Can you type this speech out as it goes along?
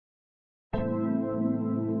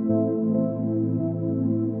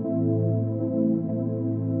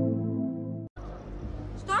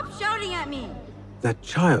me! That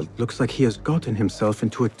child looks like he has gotten himself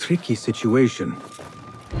into a tricky situation.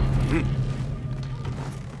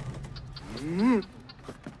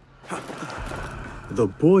 The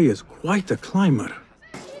boy is quite a climber.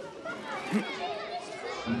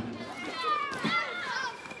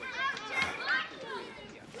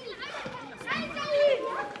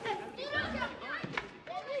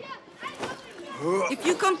 If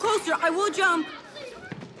you come closer, I will jump!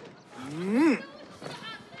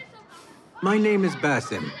 My name is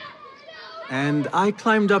Basim, and I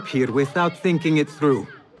climbed up here without thinking it through.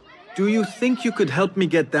 Do you think you could help me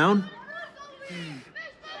get down?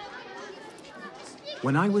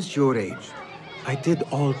 When I was your age, I did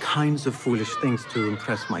all kinds of foolish things to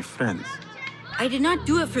impress my friends. I did not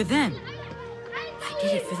do it for them. I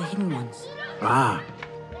did it for the hidden ones. Ah,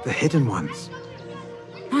 the hidden ones.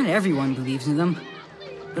 Not everyone believes in them,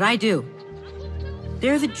 but I do.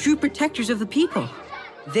 They're the true protectors of the people.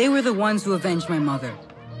 They were the ones who avenged my mother.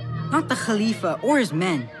 Not the Khalifa or his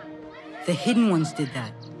men. The hidden ones did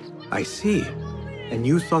that. I see. And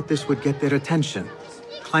you thought this would get their attention,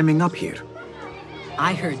 climbing up here.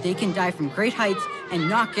 I heard they can die from great heights and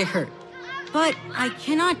not get hurt. But I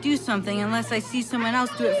cannot do something unless I see someone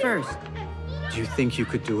else do it first. Do you think you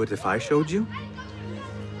could do it if I showed you?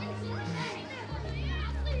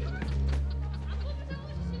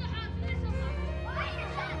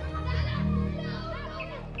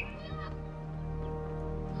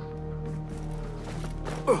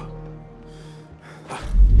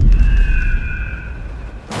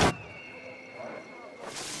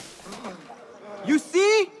 You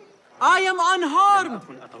see? I am unharmed!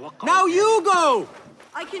 Now you go!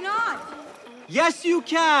 I cannot! Yes, you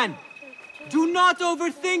can! Do not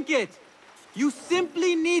overthink it! You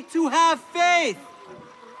simply need to have faith!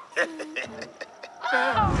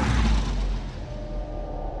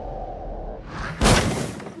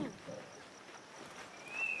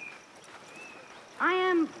 I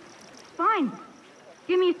am fine.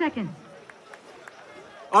 Give me a second.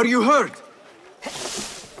 Are you hurt?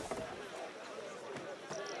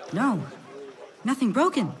 No, nothing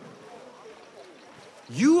broken.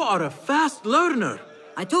 You are a fast learner.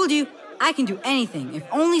 I told you, I can do anything if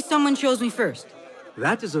only someone shows me first.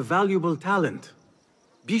 That is a valuable talent.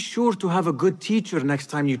 Be sure to have a good teacher next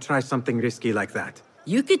time you try something risky like that.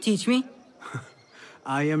 You could teach me.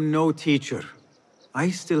 I am no teacher. I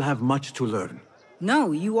still have much to learn.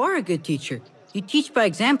 No, you are a good teacher. You teach by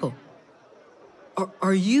example.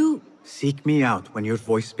 Are you... Seek me out when your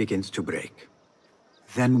voice begins to break.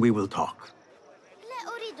 Then we will talk.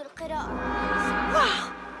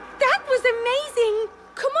 Wow! That was amazing!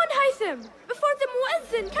 Come on, Hytham! Before the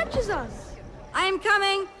muezzin catches us! I am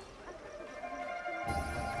coming!